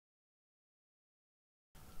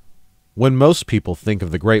When most people think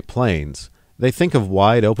of the Great Plains, they think of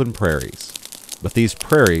wide open prairies, but these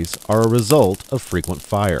prairies are a result of frequent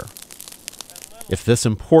fire. If this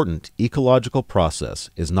important ecological process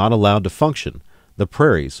is not allowed to function, the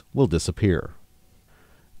prairies will disappear.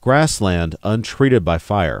 Grassland untreated by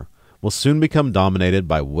fire will soon become dominated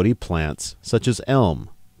by woody plants such as elm,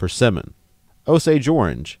 persimmon, Osage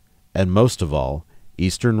orange, and most of all,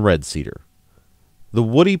 eastern red cedar. The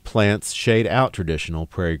woody plants shade out traditional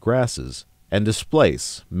prairie grasses and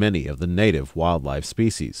displace many of the native wildlife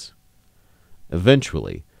species.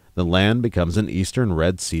 Eventually, the land becomes an eastern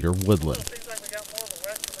red cedar woodland.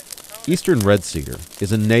 Eastern red cedar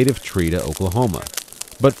is a native tree to Oklahoma,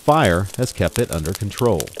 but fire has kept it under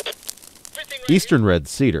control. Eastern red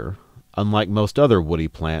cedar, unlike most other woody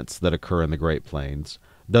plants that occur in the Great Plains,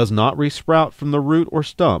 does not resprout from the root or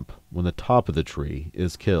stump when the top of the tree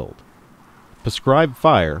is killed. Prescribed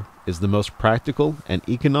fire is the most practical and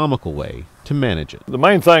economical way to manage it. The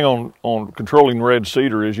main thing on controlling red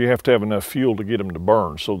cedar is you have to have enough fuel to get them to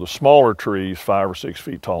burn. So the smaller trees, 5 or 6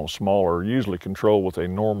 feet tall and smaller, are usually controlled with a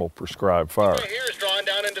normal prescribed fire. Right here is drawing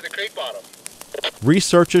down into the creek bottom.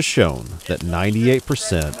 Research has shown that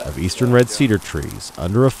 98% of eastern red cedar trees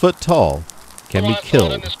under a foot tall can be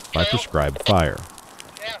killed by prescribed fire.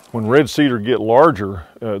 When red cedar get larger,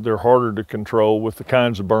 they're harder to control with the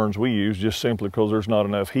kinds of burns we use, just simply because there's not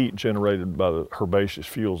enough heat generated by the herbaceous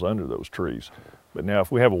fuels under those trees. But now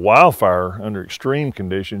if we have a wildfire under extreme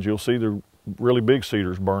conditions, you'll see the really big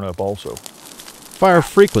cedars burn up also. Fire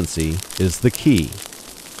frequency is the key.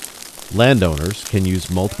 Landowners can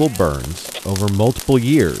use multiple burns over multiple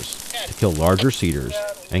years to kill larger cedars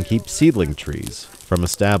and keep seedling trees from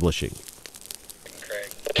establishing.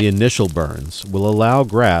 The initial burns will allow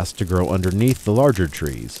grass to grow underneath the larger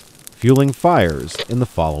trees, fueling fires in the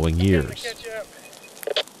following years.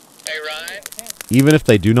 Even if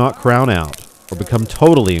they do not crown out or become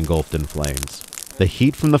totally engulfed in flames, the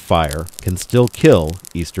heat from the fire can still kill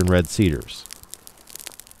eastern red cedars.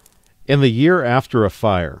 In the year after a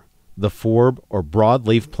fire, the forb or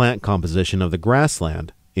broadleaf plant composition of the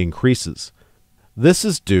grassland increases. This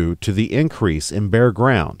is due to the increase in bare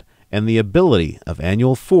ground and the ability of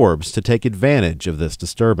annual forbs to take advantage of this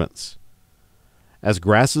disturbance. As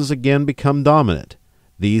grasses again become dominant,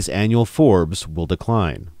 these annual forbs will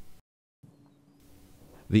decline.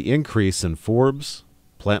 The increase in forbs,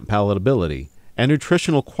 plant palatability, and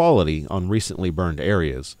nutritional quality on recently burned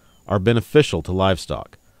areas are beneficial to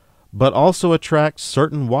livestock, but also attract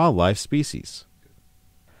certain wildlife species.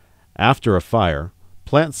 After a fire,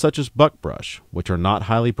 plants such as buckbrush, which are not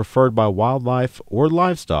highly preferred by wildlife or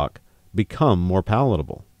livestock, become more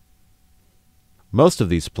palatable. Most of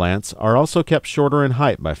these plants are also kept shorter in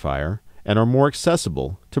height by fire and are more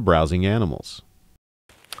accessible to browsing animals.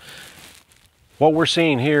 What we're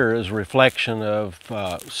seeing here is a reflection of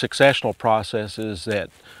successional processes that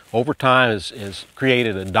over time has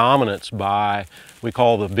created a dominance by, we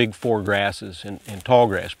call the big four grasses in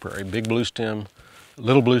tallgrass prairie, big bluestem,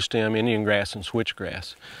 little bluestem, Indian grass, and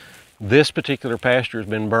switchgrass. This particular pasture has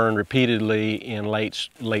been burned repeatedly in late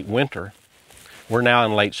winter. We're now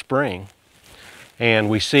in late spring, and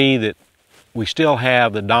we see that we still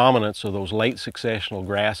have the dominance of those late successional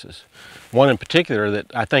grasses. One in particular that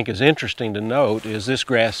I think is interesting to note is this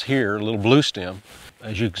grass here, little bluestem.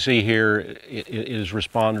 As you can see here, it has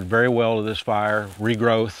responded very well to this fire.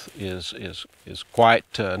 Regrowth is quite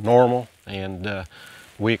normal, and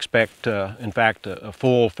we expect, in fact, a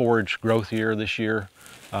full forage growth year this year,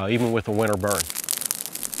 even with the winter burn.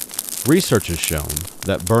 Research has shown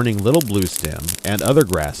that burning little bluestem and other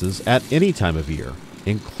grasses at any time of year,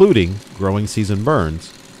 including growing season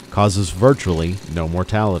burns, causes virtually no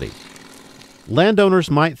mortality. Landowners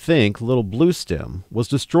might think little bluestem was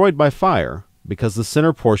destroyed by fire because the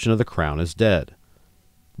center portion of the crown is dead.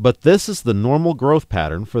 But this is the normal growth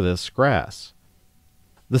pattern for this grass.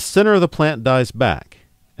 The center of the plant dies back,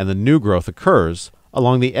 and the new growth occurs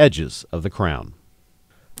along the edges of the crown.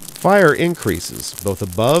 Fire increases both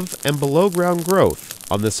above and below ground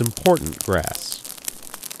growth on this important grass.